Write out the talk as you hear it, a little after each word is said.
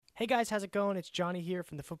Hey guys, how's it going? It's Johnny here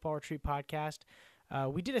from the Football Retreat podcast.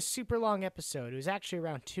 We did a super long episode. It was actually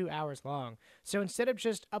around 2 hours long. So instead of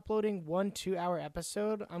just uploading one 2-hour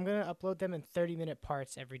episode, I'm going to upload them in 30-minute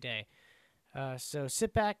parts every day. So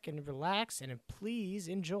sit back and relax and please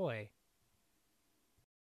enjoy.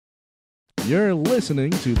 You're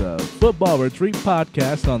listening to the Football Retreat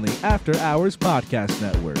podcast on the After Hours Podcast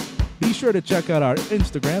Network. Be sure to check out our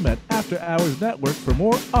Instagram at After Hours Network for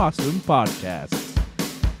more awesome podcasts.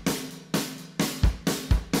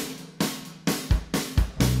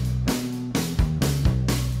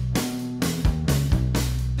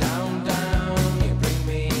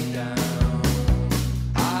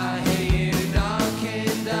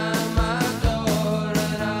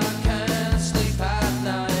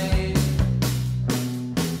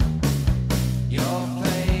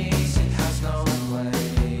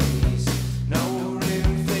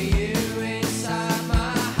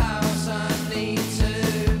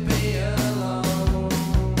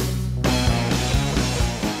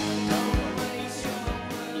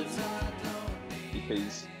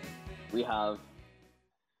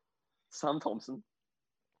 Sam Thompson,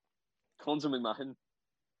 Conor McMahon,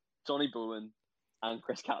 Johnny Bowen, and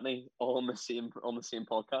Chris Catney all on the same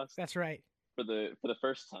podcast. That's right. For the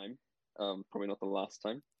first time, probably not the last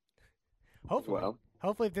time. Hopefully,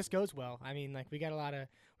 hopefully if this goes well. I mean, like we got a lot of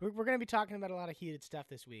we're going to be talking about a lot of heated stuff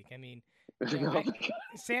this week. I mean,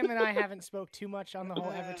 Sam and I haven't spoke too much on the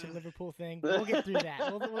whole Everton Liverpool thing. We'll get through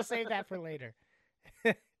that. We'll save that for later.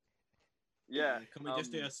 Yeah. Can we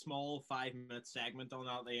just do a small 5-minute segment on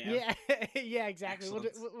that? Yeah, yeah, exactly.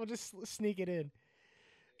 We'll just sneak it in.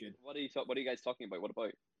 Good. What are you guys talking about? What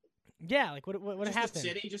about? Yeah, like what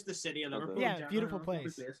happened? Just the city of Liverpool. Yeah, beautiful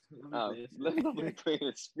place. Lovely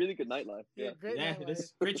place. Really good nightlife. Yeah, it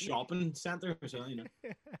is. Great shopping centre as well. You know.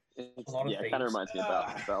 It kind of reminds me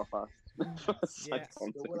of Belfast. Yeah.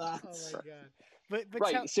 Oh my god. But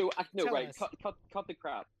right. Tell Cut the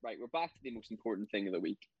crap. Right. We're back to the most important thing of the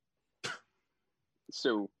week.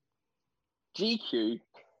 So, GQ,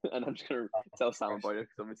 and I'm just going to tell Sam about it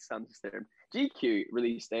because obviously Sam's just there. GQ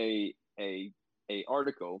released a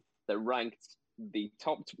article that ranked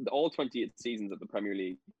all 28 seasons of the Premier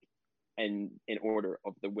League in order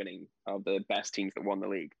of the best teams that won the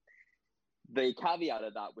league. They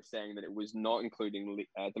caveated that with saying that it was not including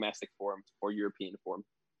domestic form or European form.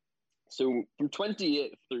 So from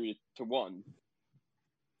 28 through to 1.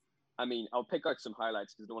 I mean, I'll pick out some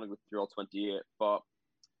highlights because I don't want to go through all 28, but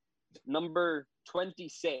number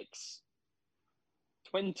 26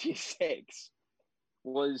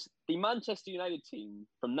 was the Manchester United team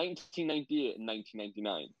from 1998 and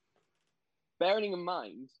 1999. Bearing in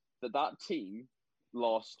mind that team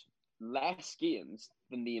lost less games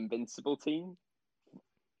than the Invincible team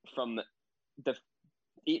from the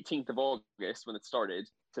 18th of August when it started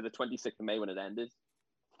to the 26th of May when it ended.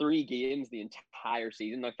 3 games the entire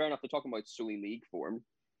season. Now, fair enough, they're talking about solely league form,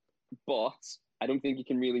 but I don't think you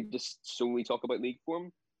can really just solely talk about league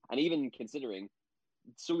form. And even considering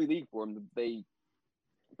solely league form, they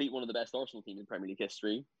beat one of the best Arsenal teams in Premier League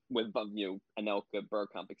history with, Anelka,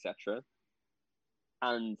 Bergkamp, etc.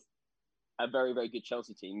 And a very, very good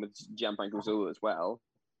Chelsea team with Gianfranco Zola as well.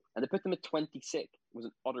 And they put them at 26. It was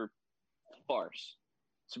an utter farce.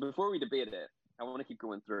 So before we debate it, I want to keep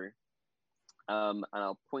going through. And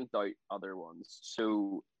I'll point out other ones.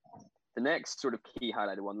 So the next sort of key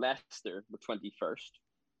highlighted one, Leicester were 21st.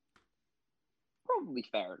 Probably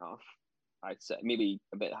fair enough, I'd say. Maybe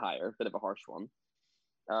a bit higher, a bit of a harsh one.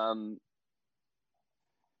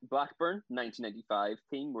 Blackburn, 1995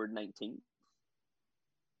 team, were 19th.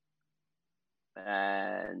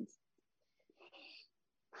 And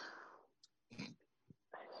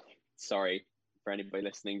sorry for anybody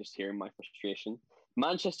listening, just hearing my frustration.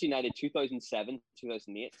 Manchester United, 2007,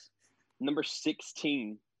 2008, number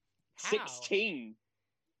 16. How? 16.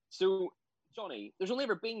 So, Johnny, there's only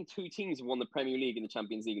ever been 2 teams who won the Premier League and the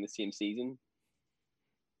Champions League in the same season.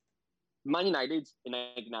 Man United in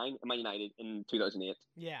 99 and Man United in 2008.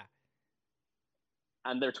 Yeah.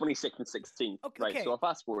 And they're 26th and 16th. Okay, right, so I'll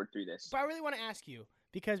fast forward through this. But I really want to ask you,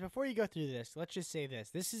 because before you go through this, let's just say this.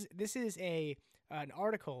 This is an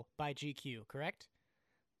article by GQ, correct?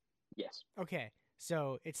 Yes. Okay.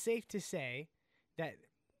 So it's safe to say that,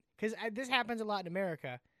 because this happens a lot in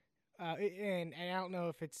America, and I don't know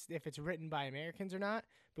if it's written by Americans or not,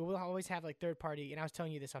 but we'll always have like third party, and I was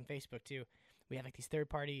telling you this on Facebook too. We have like these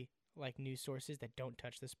third party like news sources that don't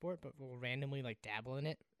touch the sport, but will randomly like dabble in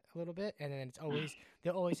it a little bit, and then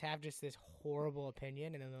they'll always have just this horrible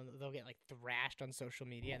opinion, and then they'll get like thrashed on social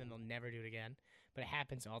media, and then they'll never do it again. But it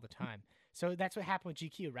happens all the time. So that's what happened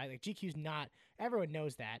with GQ, right? Like GQ's not, everyone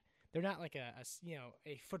knows that, they're not like a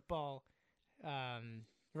football,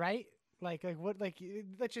 right? Like what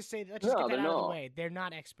let's just say let's just No, get that they're out of the not. way. They're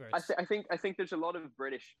not experts. I think there's a lot of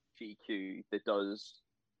British GQ that does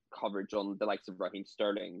coverage on the likes of Raheem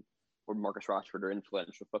Sterling or Marcus Rashford or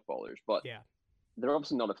influential footballers, but Yeah. they're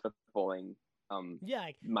obviously not a footballing Yeah,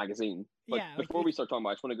 like, magazine. But yeah, like before we start talking about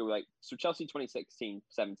it, I just want to go so Chelsea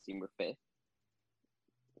 2016-17 were fifth.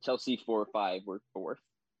 Chelsea 4 or 5 were fourth.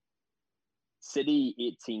 City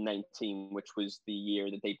 18-19, which was the year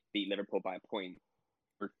that they beat Liverpool by a point,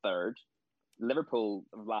 were third. Liverpool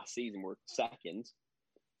of last season were second.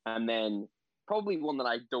 And then probably one that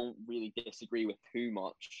I don't really disagree with too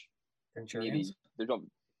much. Centurions. They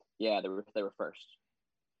were first.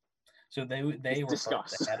 So they were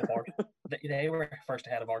discussed. first ahead of Arsenal. They were first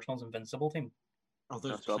ahead of Arsenal's Invincible team. Oh,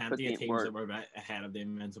 there's So I'll put plenty of the teams word- that were ahead of the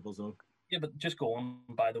Invincibles, though. Yeah, but just going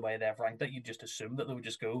by the way they've ranked it, you just assume that they would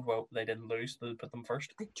just go, well, they didn't lose, they put them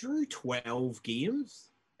first. They drew 12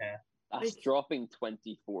 games. That's dropping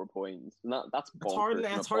 24 points. That's bonkers.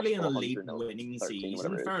 That's hardly an elite 100 winning 13, season.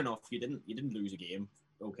 whatever it is. Fair enough, you didn't lose a game.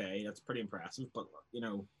 Okay, that's pretty impressive. But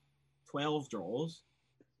 12 draws.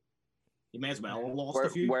 You may as well have lost a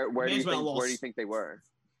few. Where do May you as well think? lost, Where do you think they were?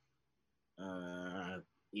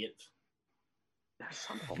 8th.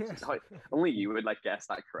 Only you would guess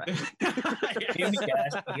that correct. He only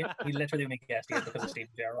guessed 8. He literally only guessed 8 because of Steve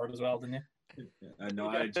Gerrard as well, didn't you? I know.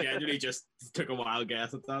 I genuinely just took a wild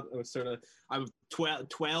guess at that. I was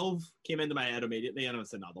 12 came into my head immediately, and I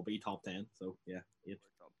said, "No, they'll be top 10." So yeah, 8.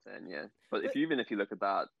 Top 10, yeah. But if you look at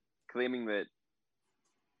that, claiming that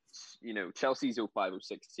Chelsea's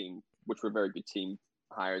 05-06 team, which were a very good team,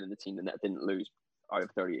 higher than the team that didn't lose out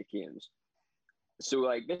of 38 games.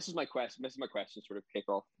 So this is my question. This is my question, sort of kick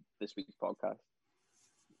off this week's podcast.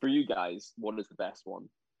 For you guys, what is the best one?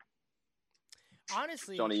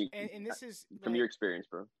 honestly, Johnny, and this is From your experience,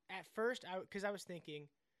 bro. at first, because I was thinking,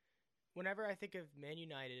 whenever I think of Man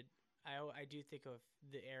United, I do think of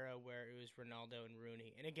the era where it was Ronaldo and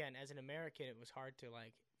Rooney. And again, as an American, it was hard to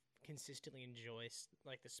consistently enjoy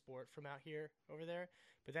the sport from out here over there.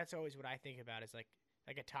 But that's always what I think about is like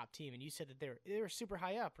a top team. And you said that they were super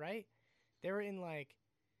high up, right? They were in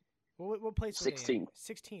what place were they in? 16th.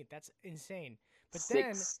 16th. That's insane. But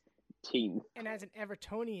then, 16th. and as an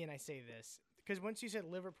Evertonian, I say this because once you said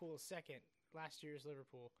Liverpool second, last year's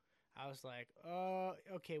Liverpool, I was like, oh,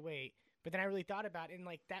 okay, wait. But then I really thought about it, and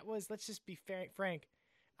that was, let's just be frank,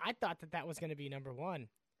 I thought that was going to be number one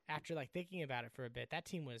after thinking about it for a bit. That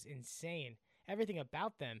team was insane. Everything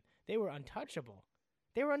about them, they were untouchable.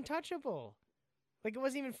 They were untouchable. It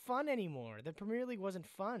wasn't even fun anymore. The Premier League wasn't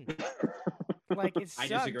fun. It sucked. I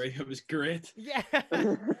disagree. It was great. Yeah.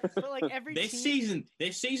 But every This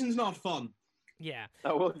season's not fun. Yeah.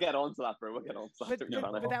 Oh, we'll get on to that, bro. We'll get on to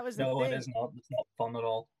that. But that was the No, thing. it is not. It's not fun at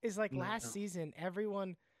all. Is last season,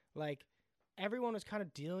 everyone was kind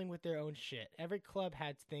of dealing with their own shit. Every club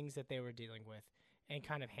had things that they were dealing with and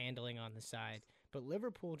kind of handling on the side. But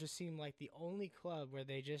Liverpool just seemed like the only club where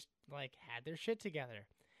they just had their shit together.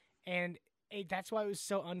 And that's why it was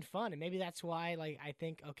so unfun. And maybe that's why I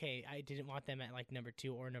think, okay, I didn't want them at number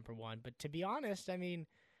 2 or number 1. But to be honest, I mean,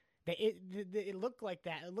 it looked like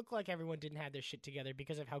that. It looked like everyone didn't have their shit together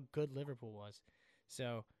because of how good Liverpool was.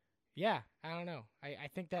 So, yeah, I don't know. I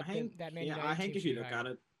think that Man United I think team if you should be look higher. at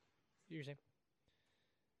it, You're saying?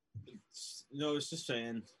 no, it's just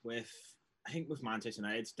saying I think with Manchester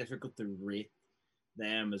United, it's difficult to rate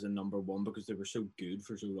them as a number 1 because they were so good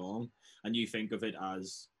for so long, and you think of it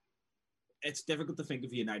as it's difficult to think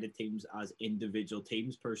of United teams as individual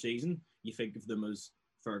teams per season. You think of them as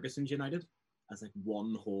Ferguson's United as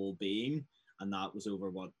one whole being, and that was over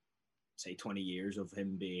 20 years of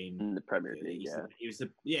him being in the Premier League. He's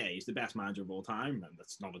the best manager of all time, and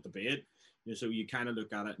that's not a debate. So you kind of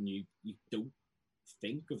look at it and you don't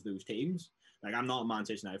think of those teams. I'm not a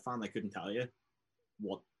Manchester United fan. I couldn't tell you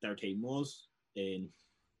what their team was in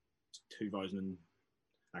 2000.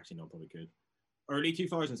 Actually, no, probably could. Early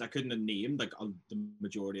 2000s, I couldn't have named the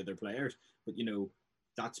majority of their players, but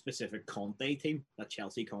that specific Conte team, that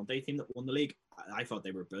Chelsea Conte team that won the league, I thought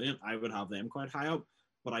they were brilliant. I would have them quite high up,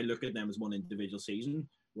 but I look at them as one individual season,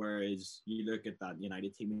 whereas you look at that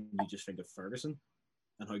United team and you just think of Ferguson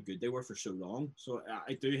and how good they were for so long. So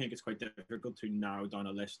I do think it's quite difficult to narrow down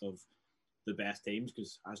a list of the best teams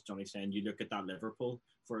because, as Johnny's saying, you look at that Liverpool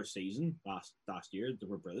for a season last year, they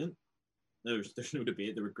were brilliant. There's no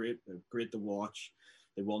debate. They were great. They were great to watch.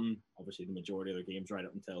 They won, obviously, the majority of their games right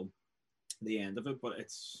up until the end of it. But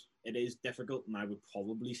it is difficult, and I would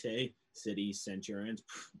probably say City's Centurions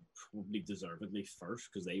probably deservedly first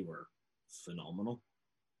because they were phenomenal.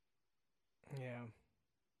 Yeah.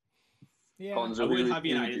 Yeah. Konzo, I would who have would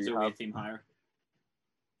United as you a have? team higher.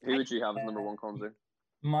 Who would you have as number one, Konzo?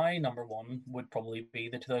 My number one would probably be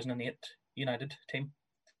the 2008 United team,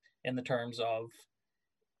 in the terms of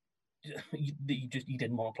you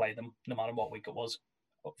didn't want to play them no matter what week it was.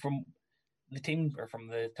 From the team or from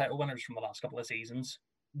the title winners from the last couple of seasons,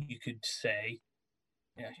 you could say,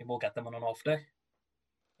 yeah, we'll get them on an off day.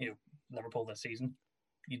 Liverpool this season,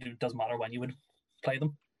 it doesn't matter when you would play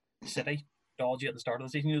them. City, dodgy at the start of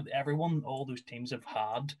the season. All those teams have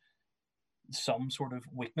had some sort of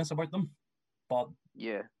weakness about them, but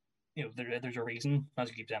Yeah. there's a reason, as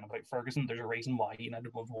you keep saying about Ferguson, there's a reason why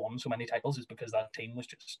United have won so many titles, is because that team was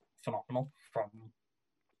just phenomenal from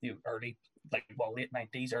late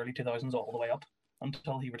 90s, early 2000s, all the way up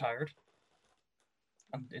until he retired.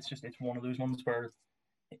 And it's one of those ones where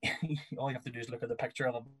all you have to do is look at the picture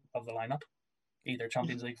of the lineup, either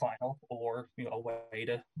Champions League final or away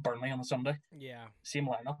to Burnley on the Sunday. Yeah. Same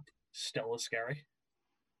lineup, still as scary.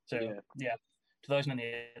 So yeah,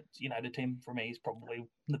 2008 United team for me is probably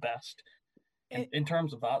the best in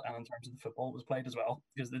terms of that, and in terms of the football that was played as well,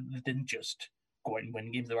 because they didn't just go out and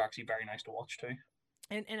win games; they were actually very nice to watch too.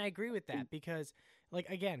 And I agree with that, because, like,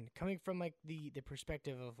 again, coming from like the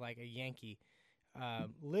perspective of like a Yankee,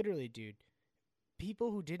 literally, dude,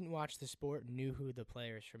 people who didn't watch the sport knew who the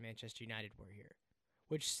players for Manchester United were here,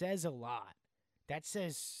 which says a lot. That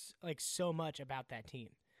says like so much about that team.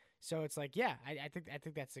 So it's like, yeah, I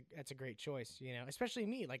think that's a great choice, especially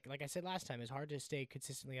me. Like I said last time, it's hard to stay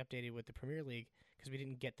consistently updated with the Premier League because we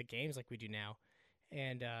didn't get the games like we do now,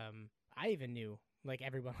 and I even knew like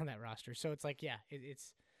everyone on that roster. So it's like, yeah,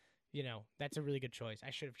 it's that's a really good choice.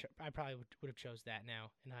 I probably would have chose that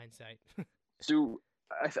now in hindsight. So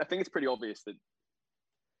I think it's pretty obvious that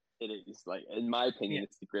it is, like, in my opinion,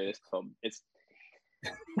 it's the greatest club.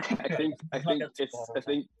 I think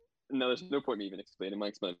no, there's no point in me even explaining. My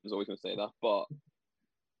explainer was always going to say that, but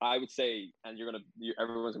I would say, and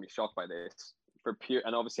everyone's going to be shocked by this, for pure,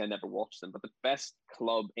 and obviously I never watched them, but the best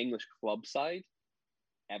English club side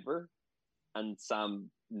ever, and Sam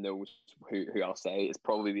knows who I'll say, is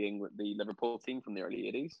probably the Liverpool team from the early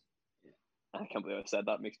 80s. I can't believe I said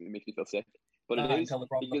that. Makes me feel sick, but it is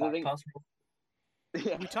because I think.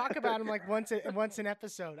 Yeah. We talk about them like once an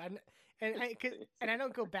episode, and I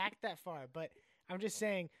don't go back that far, but I'm just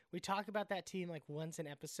saying we talk about that team like once an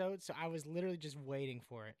episode, so I was literally just waiting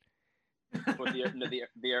for it. But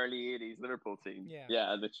the early 80s Liverpool team,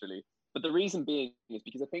 yeah, literally. But the reason being is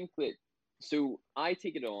because I think that, so I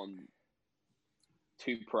take it on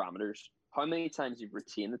two parameters: how many times you've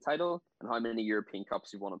retained the title and how many European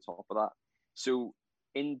Cups you've won on top of that. So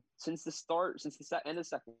since the end of the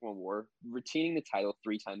Second World War, retaining the title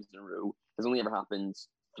 3 times in a row has only ever happened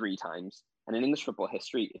 3 times. And in English football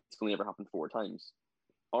history, it's only ever happened 4 times.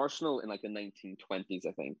 Arsenal in like the 1920s,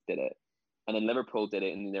 I think, did it. And then Liverpool did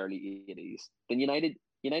it in the early 80s. Then United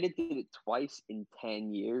did it twice in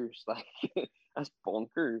 10 years. Like, that's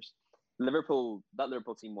bonkers. That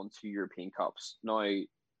Liverpool team won 2 European Cups. Now,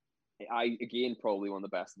 again, probably one of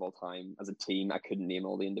the best of all time as a team. I couldn't name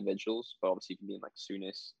all the individuals, but obviously you can name like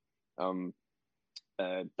Souness,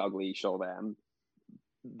 Dougley, Shaw, them.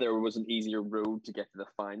 There was an easier road to get to the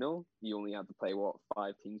final. You only had to play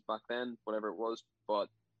 5 teams back then, whatever it was, but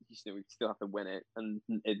you still have to win it, and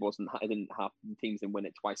it didn't happen. Teams didn't win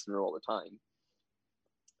it twice in a row all the time,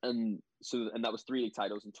 and that was 3 league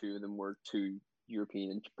titles, and 2 of them were 2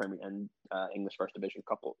 European and Premier and English First Division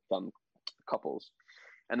couples.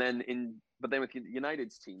 And then with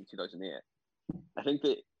United's team 2008, I think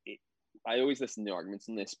that I always listen to the arguments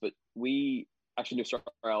in this, but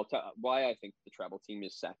I'll tell why I think the treble team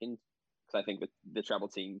is second, because I think that the treble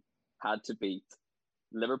team had to beat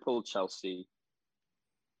Liverpool, Chelsea,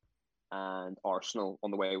 and Arsenal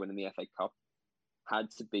on the way winning the FA Cup, had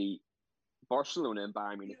to beat Barcelona and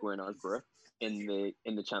Bayern Munich were in our group in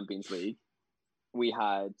the Champions League. We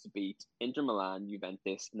had to beat Inter Milan,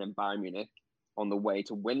 Juventus, and then Bayern Munich on the way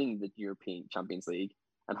to winning the European Champions League.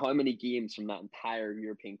 And how many games from that entire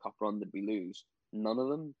European Cup run did we lose? None of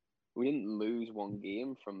them. We didn't lose one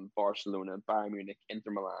game from Barcelona, Bayern Munich,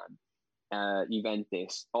 Inter Milan,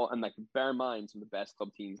 Juventus. And like, bear in mind, some of the best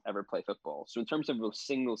club teams ever play football. So in terms of a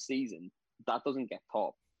single season, that doesn't get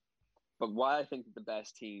top. But why I think the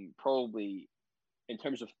best team, probably in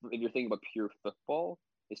terms of, if you're thinking about pure football,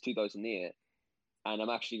 is 2008. And I'm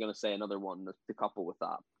actually going to say another one to couple with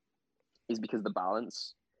that, is because of the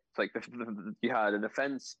balance. It's like you had a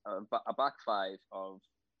defense, a back 5 of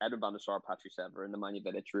Edwin van der Sar, Patrick Sever, and Nemanja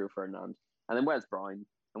Vidic, Rio Ferdinand, and then Wes Brown.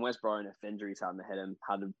 And Wes Brown, if injuries hadn't hit him,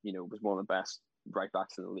 was one of the best right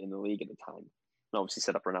backs in the league at the time. And obviously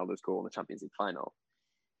set up Ronaldo's goal in the Champions League final.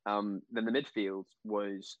 Then the midfield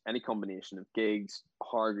was any combination of Giggs,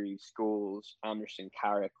 Hargreaves, Scholes, Anderson,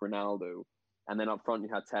 Carrick, Ronaldo, and then up front you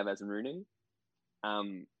had Tevez and Rooney.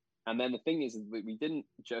 And then the thing is, we didn't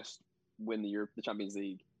just win the Champions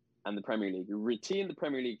League and the Premier League. We retained the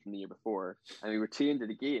Premier League from the year before, and we retained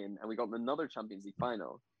it again, and we got another Champions League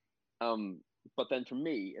final. But then for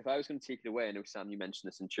me, if I was going to take it away, I know, Sam, you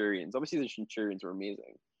mentioned the Centurions. Obviously, the Centurions were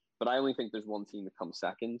amazing, but I only think there's one team that comes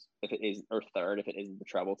second, if it is, or third, if it isn't the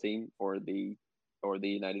treble team or the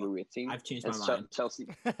United Away team. I've changed my mind. Chelsea.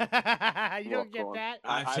 You don't get that.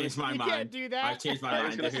 I've changed my mind. You can't do that. I've changed my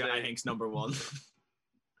mind to who I think's number one.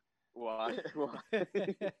 Why?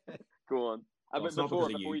 Go on. Well, But before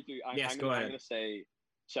you do, I'm going to say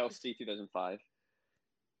Chelsea 2005.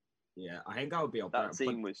 Yeah, I think that would be up That there.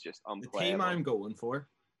 team was just unplayable. The team I'm going for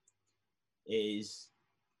is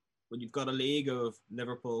when you've got a league of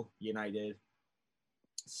Liverpool, United,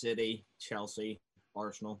 City, Chelsea,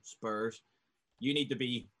 Arsenal, Spurs. You need to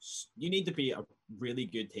be a really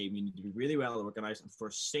good team. You need to be really well organized. And for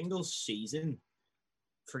a single season,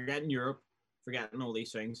 forgetting Europe, forgetting all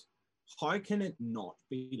these things, how can it not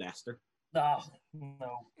be Leicester? Oh,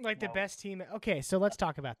 no. Like the best team. Okay, so let's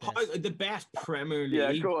talk about this. The best Premier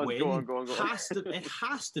League go on. It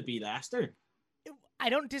has to be Leicester. I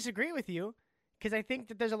don't disagree with you because I think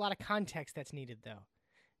that there's a lot of context that's needed, though.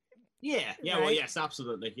 Yeah. Right? Well, yes,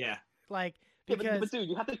 absolutely. Yeah. Like, Yeah, because but dude,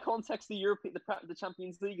 you have to context the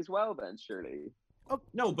Champions League as well, then surely.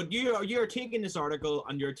 No, but you're taking this article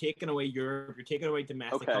and you're taking away Europe, you're taking away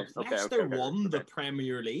domestic cups. Leicester won the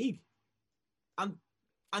Premier League, and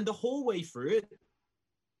the whole way through it,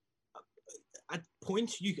 at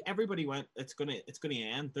points everybody went, it's gonna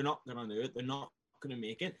end. They're not gonna do it. They're not gonna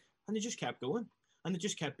make it, and they just kept going. And they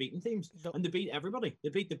just kept beating teams. And they beat everybody. They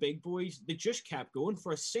beat the big boys. They just kept going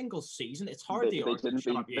for a single season. It's hard to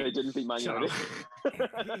argue. They didn't beat Man United.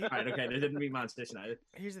 Right, okay. They didn't beat Manchester United.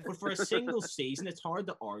 But for a single season, it's hard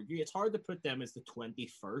to argue. It's hard to put them as the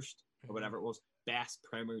 21st or whatever it was, best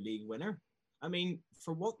Premier League winner. I mean,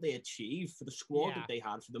 for what they achieved, for the squad that they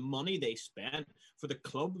had, for the money they spent, for the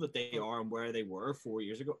club that they are and where they were 4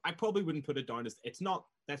 years ago, I probably wouldn't put it down as, it's not,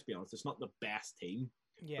 let's be honest, it's not the best team.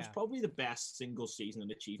 Yeah. It's probably the best single season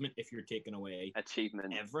and achievement if you're taking away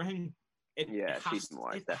everything.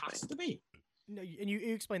 Achievement-wise, it has to be. No, and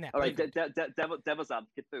you explain that. All right, devil's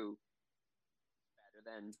advocate though, better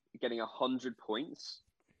than getting 100 points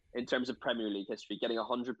in terms of Premier League history, getting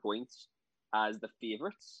 100 points as the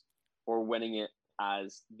favourites or winning it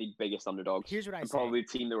as the biggest underdogs. Here's what I say. Probably the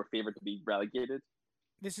team that were favoured to be relegated.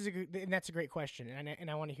 This is and that's a great question,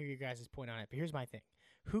 and I want to hear your guys' point on it. But here's my thing: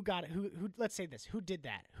 who got it? Who? Let's say this: who did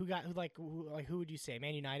that? Who would you say?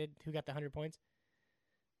 Man United? Who got the 100 points?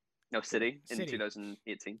 No, City in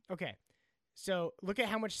 2018. Okay, so look at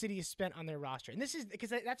how much City has spent on their roster, and this is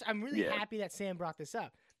because I'm really happy that Sam brought this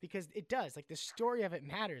up because it does. Like the story of it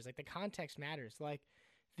matters. Like the context matters. Like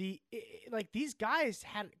these guys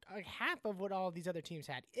had like half of what all of these other teams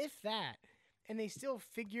had, if that, and they still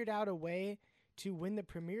figured out a way to win the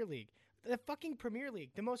Premier League. The fucking Premier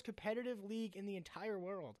League, the most competitive league in the entire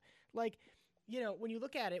world. Like, you know, when you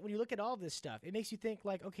look at it, when you look at all this stuff, it makes you think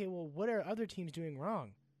like, okay, well, what are other teams doing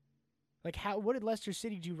wrong? Like, what did Leicester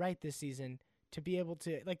City do right this season to be able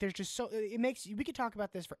to, like, there's just we could talk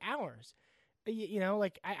about this for hours. You know,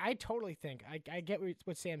 like, I totally think, I get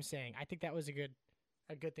what Sam's saying. I think that was a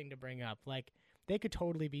good thing to bring up. Like, they could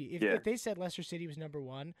totally be, if they said Leicester City was number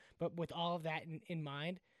one, but with all of that in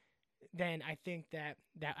mind, then I think that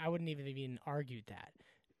I wouldn't even argued that.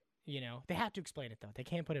 You know, they have to explain it though. They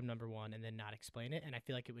can't put him number one and then not explain it. And I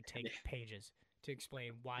feel like it would take pages to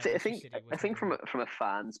explain why. I think from a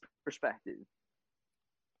fan's perspective,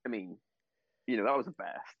 I mean, you know, that was the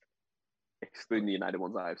best, excluding the United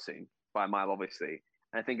ones I've seen by a mile, obviously.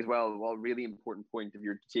 And I think as well, a really important point if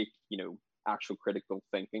you're to take, you know, actual critical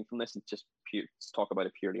thinking from this and just talk about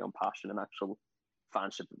it purely on passion and actual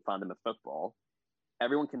fandom of football.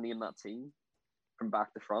 Everyone can name that team from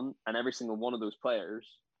back to front, and every single one of those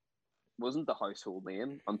players wasn't the household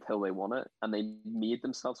name until they won it, and they made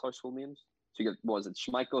themselves household names. So you got,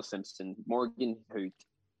 Schmeichel, Simpson, Morgan, Hoot,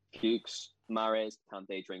 Hughes, Mahrez,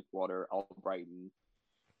 Kante, Drinkwater, Albrighton,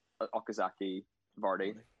 Okazaki,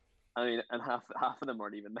 Vardy. I mean, and half of them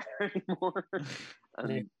aren't even there anymore.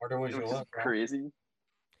 And was crazy.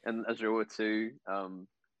 And Azura too. And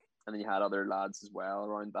then you had other lads as well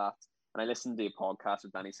around that. And I listened to a podcast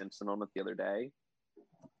with Danny Simpson on it the other day,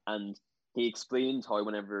 and he explained how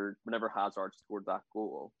whenever Hazard scored that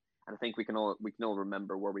goal, and I think we can all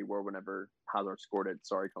remember where we were whenever Hazard scored it.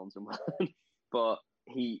 Sorry, Colin, but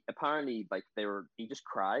he apparently he just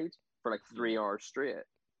cried for like 3 hours straight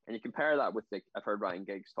And you compare that with, like, I've heard Ryan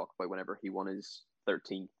Giggs talk about whenever he won his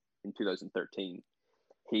 13th in 2013,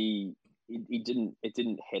 he didn't it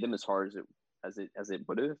didn't hit him as hard as it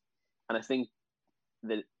would have. And I think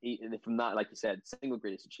that from that, like you said, single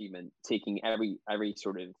greatest achievement, taking every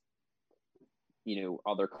sort of,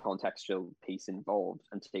 other contextual piece involved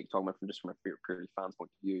and talking about from a purely fans point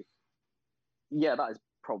of view, yeah, that is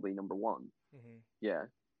probably number one. Mm-hmm. Yeah.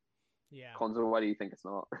 Yeah. Konzo, why do you think it's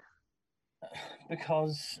not?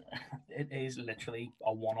 Because it is literally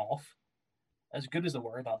a one-off. As good as they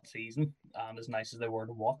were that season, and as nice as they were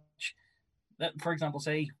to watch, that, for example,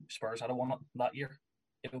 say Spurs had a one that year,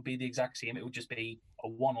 it would be the exact same. It would just be a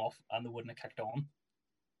one-off, and they wouldn't have kicked on.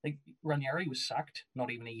 Like, Ranieri was sacked not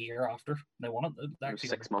even a year after they won it. It was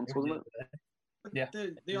 6 months, wasn't it? But Yeah.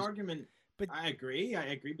 The argument, But- I agree,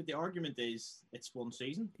 but the argument is it's one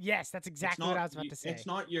season. Yes, that's exactly what I was about to say. It's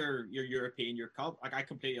not your European, your cup. Like, I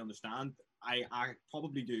completely understand. I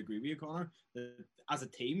probably do agree with you, Connor. That as a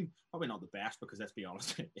team, probably not the best, because let's be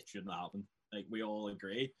honest, it shouldn't happen. Like, we all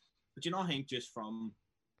agree. But you know, I think just from,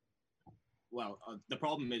 well, the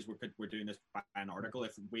problem is we're doing this by an article.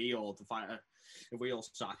 If we all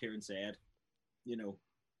sat here and said,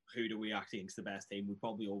 who do we actually think is the best team, we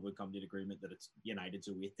probably all would come to the agreement that it's United's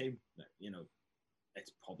away team.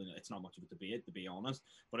 It's not much of a debate, to be honest.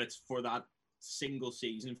 But it's for that single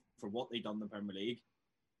season, for what they've done in the Premier League.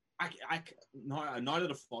 Now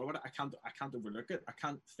that I've thought about it, I can't overlook it. I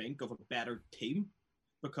can't think of a better team,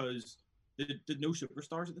 because they did no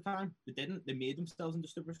superstars at the time. They didn't. They made themselves into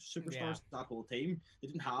superstars. Yeah. That whole team. They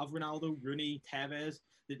didn't have Ronaldo, Rooney, Tevez.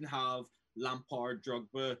 They didn't have Lampard,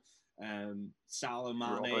 Drogba, Salah,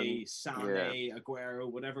 Mane, Sané,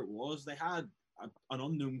 Aguero, whatever it was. They had an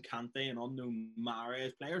unknown Kante, an unknown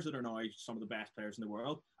Mahrez, players that are now some of the best players in the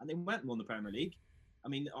world, and they went and won the Premier League. I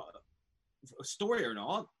mean, story or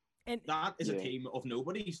not, And that is a Yeah. team of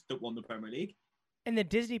nobodies that won the Premier League. and the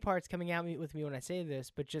Disney part's coming out with me when I say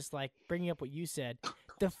this, but just like bringing up what you said,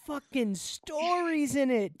 the fucking stories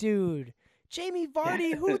in it, dude. Jamie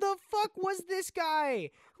Vardy, who the fuck was this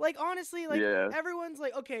guy? Like, honestly, like, Yeah. everyone's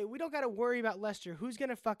like, okay, we don't got to worry about Leicester. Who's going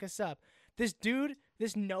to fuck us up? This dude,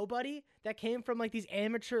 this nobody that came from like these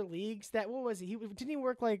amateur leagues that, what was he? Didn't he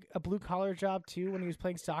work like a blue collar job too when he was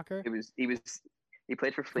playing soccer? He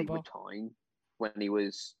played for Fleetwood Town when he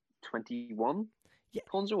was 21. Yeah.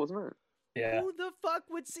 Konzo, wasn't it? Yeah. Who the fuck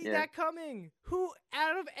would see Yeah. that coming? Who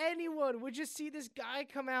out of anyone would just see this guy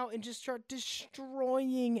come out and just start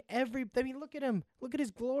destroying every? I mean, look at him. Look at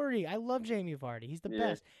his glory. I love Jamie Vardy. He's the Yeah.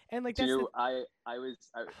 best. And like Do that's you know, I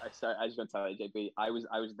was going to tell you, JB, I was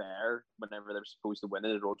there whenever they were supposed to win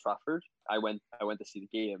it at Old Trafford. I went to see the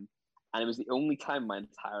game, and it was the only time in my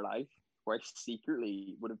entire life where I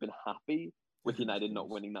secretly would have been happy with United not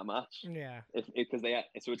winning that match. yeah. Because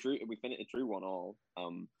it drew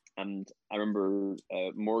 1-1. And I remember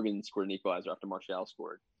Morgan scored an equalizer after Martial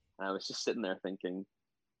scored, and I was just sitting there thinking,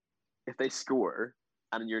 if they score,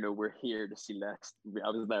 and we're here to see Leicester. I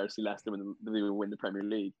was there to see Leicester when they win the Premier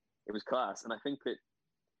League. It was class, and I think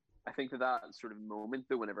that sort of moment,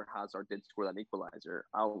 though, whenever Hazard did score that equalizer,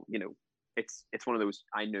 it's one of those,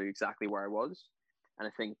 I knew exactly where I was, and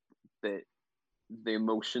I think that the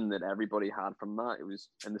emotion that everybody had from that, it was,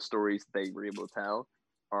 and the stories they were able to tell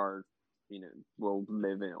are, will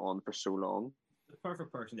live on for so long. The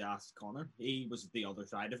perfect person to ask Connor. He was the other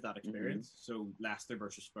side of that experience. So Leicester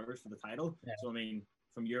versus Spurs for the title. Yeah. So I mean,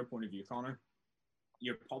 from your point of view, Connor,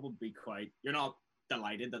 you're not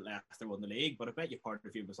delighted that Leicester won the league, but I bet you part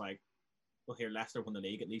of you was like, well, here, Leicester won the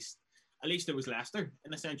league. At least it was Leicester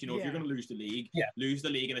in a sense. If you're going to lose the league, lose the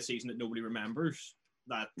league in a season that nobody remembers.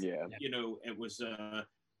 That it was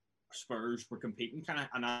Spurs were competing kind of,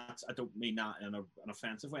 and that's, I don't mean that in an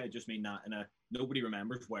offensive way. I just mean that in a, nobody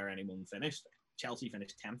remembers where anyone finished. Chelsea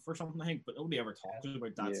finished 10th or something, I think, but nobody ever talks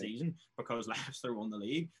about that season because Leicester won the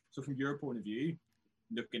league. So from your point of view,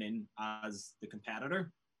 looking in as the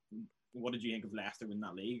competitor, what did you think of Leicester winning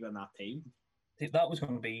that league and that team? That was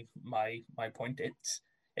going to be my point. It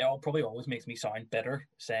probably always makes me sound bitter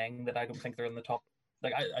saying that I don't think they're in the top.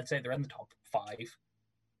 Like I'd say they're in the top 5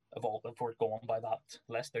 of all. If we're going by that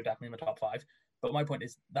list, they're definitely in the top 5. But my point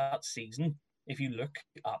is that season, if you look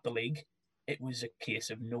at the league, it was a case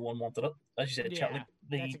of no one wanted it. As you said, Chelsea,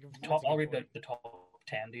 I'll read the top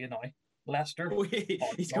 10 to you now. Leicester,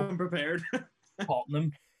 he's coming prepared.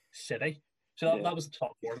 Tottenham, City. So that was the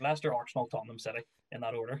top 4. Leicester, Arsenal, Tottenham, City in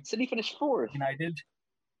that order. City finished 4th. United,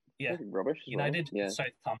 rubbish. United,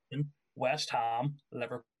 Southampton, West Ham,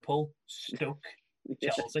 Liverpool, Stoke,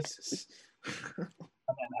 Chelsea, and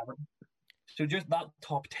then Everton. So just that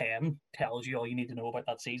top 10 tells you all you need to know about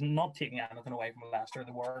that season. Not taking anything away from Leicester,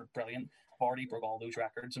 they were brilliant. Vardy broke all those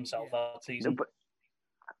records himself that No, season. but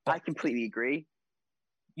I completely agree.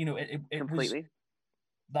 You know, it was Completely.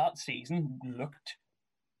 that season looked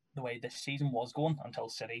the way this season was going until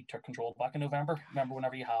City took control back in November. Remember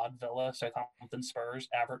whenever you had Villa, Southampton, Spurs,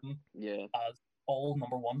 Everton Yeah. as all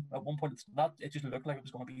number one at one point? That it just looked like it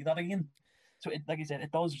was going to be that again. So, like I said,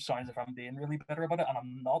 it does sound as if I'm being really bitter about it, and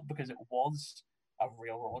I'm not, because it was a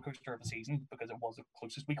real roller coaster of a season, because it was the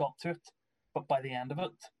closest we got to it. But by the end of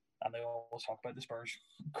it, and they always talk about the Spurs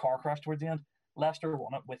car crash towards the end, Leicester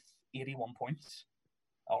won it with 81 points.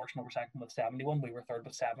 Arsenal were second with 71. We were third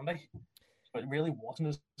with 70. But it really wasn't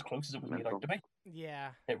as close as it was made out to be.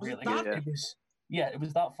 Yeah. It Was it really that? it was. Yeah, it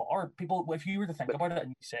was that far. People, if you were to think about it and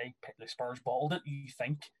you say the Spurs balled it, you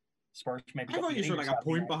think Spurs maybe. I thought you were like a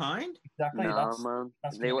point 79. behind. Exactly. No, man.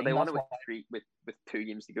 That's They what I mean. won it That's with 2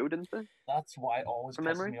 games to go, didn't they? That's why it always From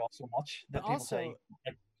pisses memory? me off so much that But people say also-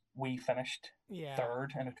 like, we finished Yeah.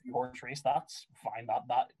 third in a 2-horse race. That's fine.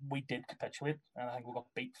 That we did capitulate, and I think we got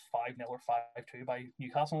beat 5-0 or 5-2 by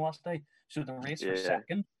Newcastle last day. So the race for Yeah.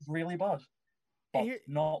 second was really bad. But And here-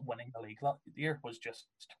 not winning the league that year was just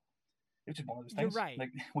one of those You're things. right.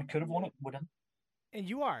 Like we could have won it, we didn't. And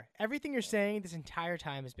you are. Everything you're saying this entire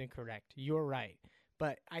time has been correct. You're right.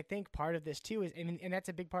 But I think part of this too is, and that's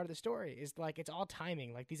a big part of the story, is like it's all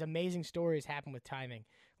timing. Like these amazing stories happen with timing.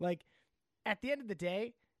 Like at the end of the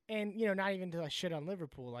day, and not even to shit on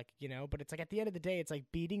Liverpool, but it's like at the end of the day, it's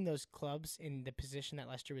like beating those clubs in the position that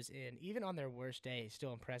Leicester was in, even on their worst day, is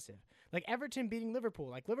still impressive. Like Everton beating Liverpool.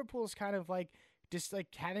 Like Liverpool's kind of like just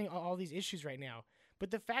like having all these issues right now. But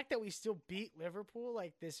the fact that we still beat Liverpool,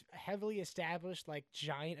 like this heavily established, like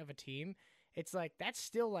giant of a team, it's like that's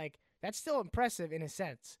still impressive in a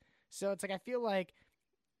sense. So it's like I feel like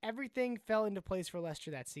everything fell into place for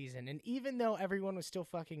Leicester that season, and even though everyone was still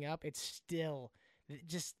fucking up, it's still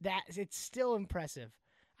impressive.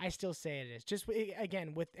 I still say it is. Just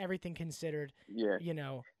again with everything considered, Yeah.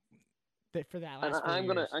 that for that And last 4 I'm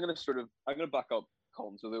years. gonna back up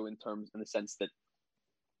Collins though in the sense that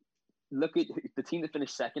look at the team that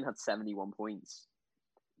finished second had 71 points.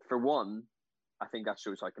 For one, I think that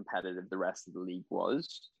shows how competitive the rest of the league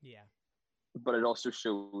was. Yeah. But it also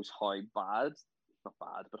shows how not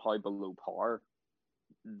bad, but how below par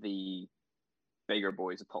the bigger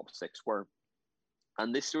boys, the top 6 were.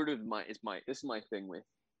 And this sort of is my thing with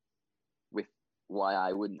why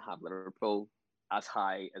I wouldn't have Liverpool as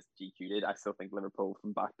high as GQ did. I still think Liverpool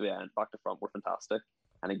from back to front were fantastic.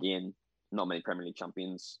 And again, not many Premier League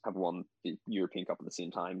champions have won the European Cup at the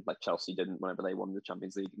same time, like Chelsea didn't whenever they won the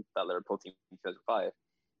Champions League, that Liverpool team in 2005.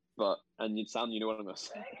 Sam, you know what I'm going to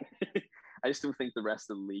say. I just don't think the rest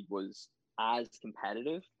of the league was as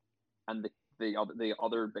competitive, and the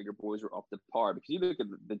other bigger boys were up to par. Because you look at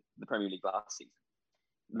the Premier League last season,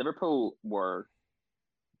 Liverpool were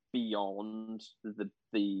beyond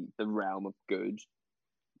the realm of good,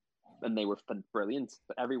 and they were brilliant.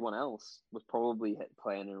 But everyone else was probably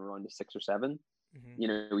playing in around the 6 or 7.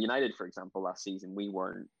 Mm-hmm. United, for example, last season we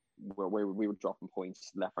were dropping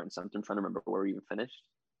points left, right, and centre. I'm trying to remember where we even finished.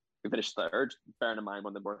 We finished third, bearing in mind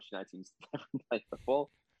one of the worst United teams to ever play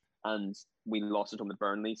football, and we lost at home to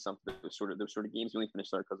Burnley. Some of those sort of games. We only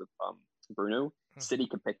finished third because of Bruno. Mm-hmm. City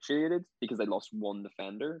capitulated because they lost one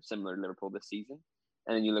defender, similar to Liverpool this season.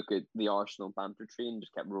 And then you look at the Arsenal banter train,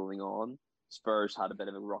 just kept rolling on. Spurs had a bit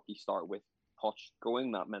of a rocky start with Poch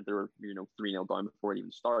going. That meant they were 3-0 down before it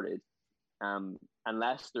even started. And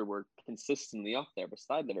Leicester were consistently up there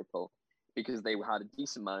beside Liverpool because they had a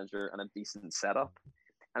decent manager and a decent setup.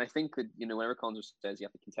 And I think that, whenever Collins says you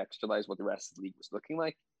have to contextualize what the rest of the league was looking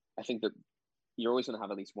like, I think that you're always going to have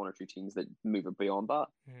at least 1 or 2 teams that move it beyond that.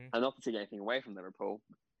 Mm-hmm. And not to take anything away from Liverpool,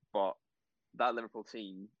 but that Liverpool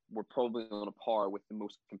team were probably on a par with the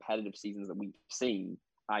most competitive seasons that we've seen,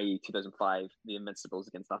 i.e. 2005, the Invincibles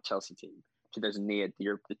against that Chelsea team, 2008,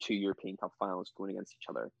 the 2 European Cup finals going against each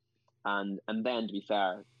other. And then, to be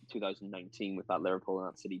fair, 2019 with that Liverpool and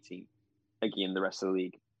that City team, again, the rest of the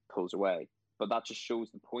league pulls away. But that just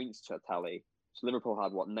shows the points to tally. So Liverpool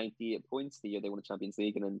had, 98 points the year they won the Champions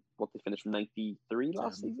League, and then they finished from 93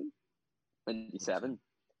 last season? 97.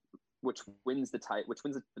 Which wins the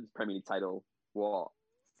Premier League title,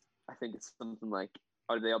 I think it's something like,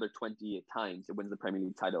 out of the other 28 times, it wins the Premier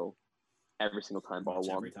League title every single time, bar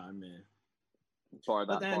one. Every time, yeah. Bar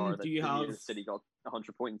But that then, bar do that you the year have- City got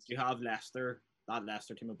 100 points. Do you have that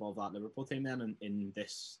Leicester team above that Liverpool team then in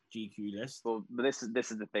this GQ list? Well, but this is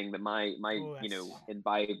the thing that my my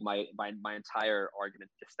entire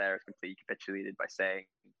argument just there is completely capitulated by saying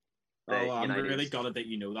that I'm United. really gutted that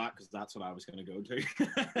you know that, because that's what I was going to go to.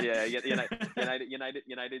 Yeah, United's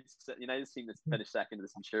team that's finished second to the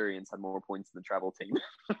Centurions had more points than the travel team.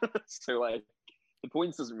 So like the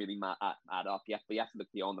points doesn't really add up. You have to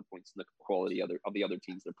look beyond the points and look at the quality of the other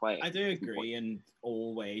teams they're playing. I do agree in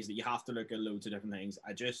all ways that you have to look at loads of different things.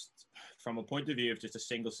 I just, from a point of view of just a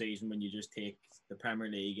single season, when you just take the Premier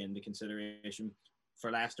League into consideration,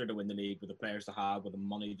 for Leicester to win the league with the players to have, with the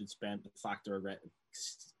money they'd spent, the fact they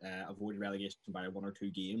avoided relegation by 1 or 2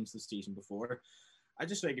 games the season before, I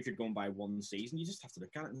just think if you're going by one season, you just have to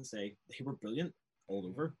look at it and say they were brilliant all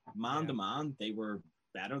over. Man to man, they were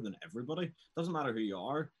better than everybody. Doesn't matter who you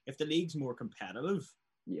are. If the league's more competitive,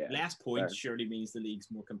 less points surely means the league's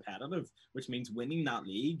more competitive, which means winning that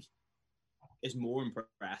league is more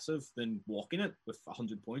impressive than walking it with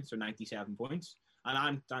 100 points or 97 points.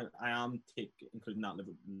 And I am including that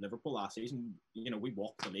Liverpool last season. You know, we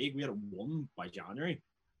walked the league. We had it won by January.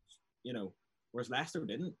 You know, whereas Leicester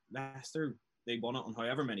didn't. Leicester, they won it on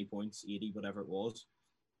however many points, 80, whatever it was.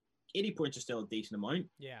 80 points is still a decent amount.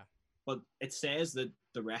 Yeah. But it says that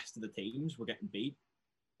the rest of the teams were getting beat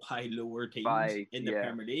by lower teams in the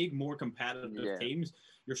Premier League, more competitive teams.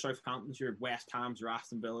 Your Southamptons, your West Hams, your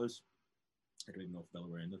Aston Villas. I don't even know if Villa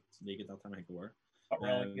were in the league at that time. I think they were. I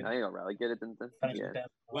got relegated, didn't they? Yeah.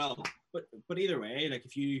 Well, but either way, like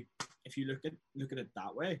if you look at it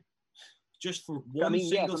that way, just for one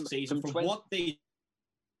single season, for what they,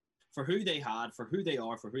 for who they had, for who they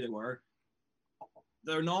are, for who they were,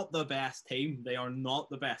 they're not the best team. They are not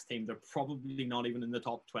the best team. They're probably not even in the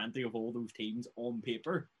top 20 of all those teams on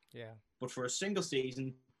paper. Yeah. But for a single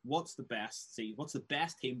season, what's the best season? What's the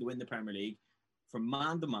best team to win the Premier League? From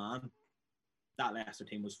man to man, that Leicester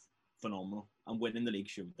team was phenomenal, and winning the league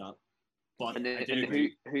showed that. But who?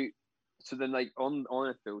 So then, like on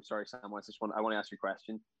it though. Sorry, Sam. I want to ask you a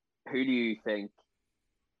question. Who do you think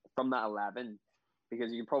from that 11?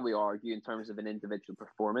 Because you can probably argue in terms of an individual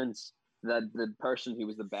performance that the person who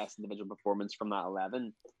was the best individual performance from that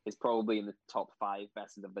 11 is probably in the top 5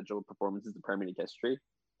 best individual performances in Premier League history.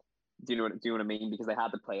 Do you know what I mean? Because they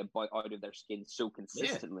had to play out of their skin so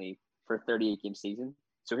consistently for a 38-game season.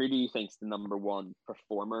 So who do you think is the number one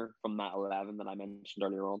performer from that 11 that I mentioned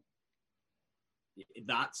earlier on?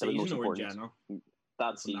 That season or in general?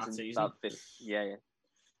 That season. Yeah.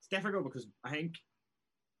 It's difficult because I think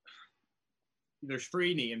there's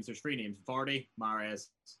three names. Vardy,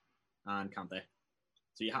 Mahrez, and Kante.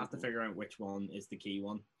 So you have to figure out which one is the key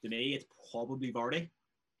one. To me, it's probably Vardy.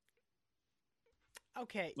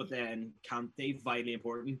 Okay. But then Kante, vitally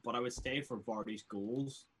important. But I would say for Vardy's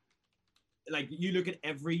goals, like you look at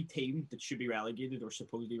every team that should be relegated or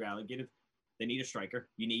supposedly relegated, they need a striker.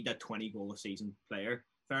 You need that 20-goal a season player.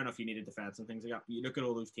 Fair enough, you need a defense and things like that. But you look at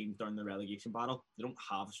all those teams down the relegation battle, they don't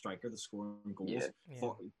have a striker that's scoring goals. Yeah.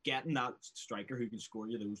 For getting that striker who can score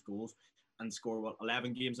you those goals and score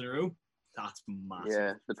 11 games in a row, that's massive.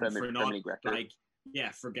 Yeah, the Premier League record. Like,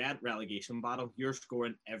 forget relegation battle. You're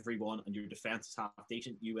scoring every one, and your defense is half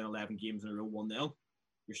decent. You win 11 games in a row, 1-0.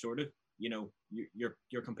 You're sorted. You know, you're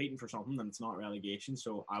competing for something, and it's not relegation.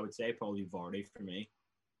 So I would say probably Vardy for me.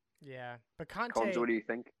 Yeah, but Kante. Cons, what do you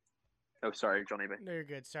think? Oh, sorry, Johnny. No, you're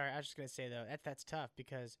good. Sorry, I was just gonna say though that's tough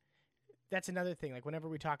because that's another thing. Like whenever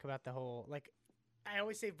we talk about the whole, like I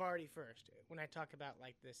always say Vardy first when I talk about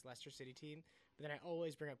like this Leicester City team, but then I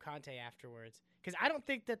always bring up Kante afterwards because I don't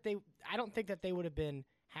think that they would have been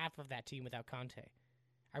half of that team without Kante.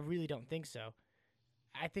 I really don't think so.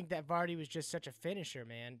 I think that Vardy was just such a finisher,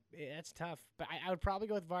 man. That's tough. But I would probably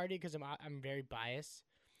go with Vardy because I'm very biased.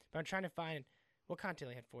 But I'm trying to find. Well, Kante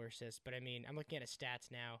only had 4 assists, but I mean, I'm looking at his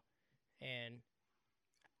stats now, and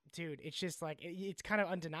dude, it's just like it's kind of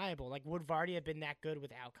undeniable. Like, would Vardy have been that good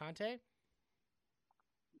without Kante?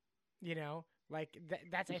 You know, like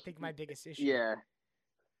that's I think my biggest issue. Yeah.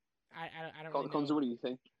 I don't. Cons, what do you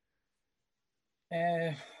think?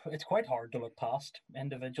 It's quite hard to look past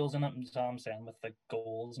individuals in it, as I'm saying, with the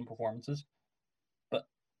goals and performances. But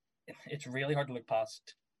it's really hard to look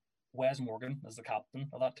past Wes Morgan as the captain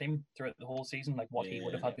of that team throughout the whole season, like what he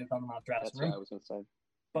would have had to have done in that dressing room. That's what I was going to say.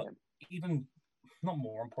 But even, not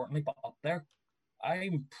more importantly, but up there,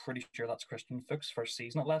 I'm pretty sure that's Christian Fuchs' first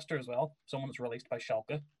season at Leicester as well. Someone that's released by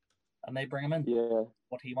Schalke, and they bring him in. Yeah.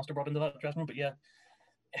 What he must have brought into that dressing room, but yeah.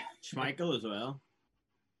 Schmeichel as well.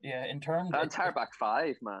 Yeah, in terms that entire back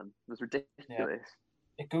 5, man, it was ridiculous. Yeah.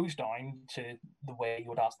 It goes down to the way you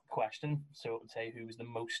would ask the question. So it would say who was the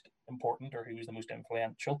most important or who was the most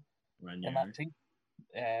influential in that team.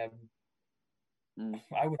 I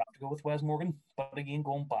would have to go with Wes Morgan. But again,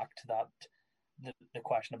 going back to that, the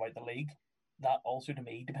question about the league, that also to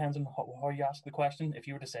me depends on how you ask the question. If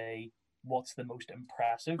you were to say what's the most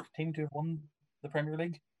impressive team to have won the Premier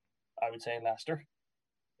League, I would say Leicester.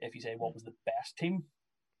 If you say what was the best team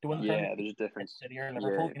to win the Premier League, there's a difference. City or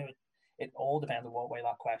Liverpool, Yeah. It all depends on what way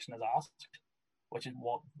that question is asked, which is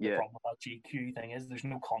what the Yeah. problem with that GQ thing is. There's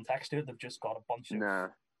no context to it. They've just got a bunch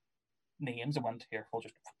of names and went, here, we'll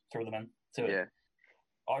just throw them in. So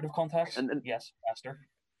out of context, and yes, Leicester,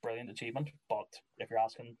 brilliant achievement. But if you're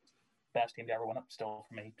asking best team to ever win it, still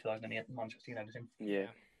for me, 2008 Manchester United team.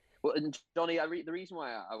 Yeah. Well, and Johnny, the reason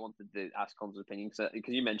why I wanted to ask Connor's opinion,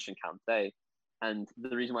 because you mentioned Kante, and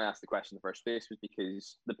the reason why I asked the question in the first place was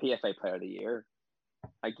because the PFA Player of the Year,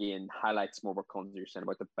 again, highlights more what Connor you're saying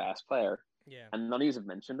about the best player. Yeah. And none of you have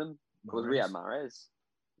mentioned him. Was Riyad Mahrez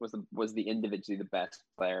was the individually the best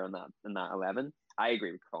player in that 11. I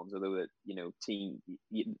agree with Connor, though, that team.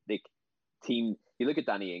 You look at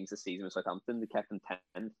Danny Ings this season with Southampton; they kept him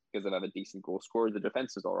 10th because they have a decent goal scorer. The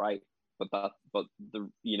defense is all right, but the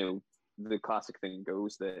classic thing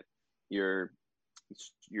goes that your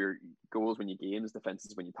goals win you games,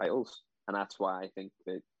 defenses win you titles, and that's why I think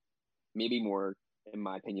that maybe more, in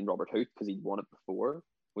my opinion, Robert Huth, because he'd won it before,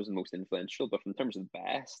 was the most influential. But in terms of the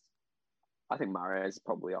best, I think Mahrez is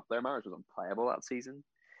probably up there. Mahrez was unplayable that season.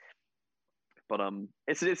 But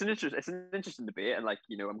it's an interesting debate, and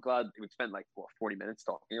I'm glad we spent 40 minutes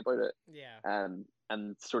talking about it. Yeah.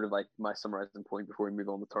 And sort of my summarizing point before we move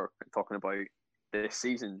on to talking about this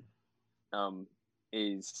season,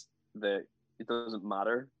 is that it doesn't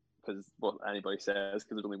matter because what anybody says,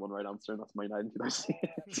 because there's only one right answer, and that's Man United in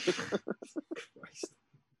 2008.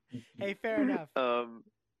 Hey, fair enough.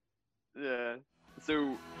 Yeah.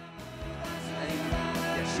 So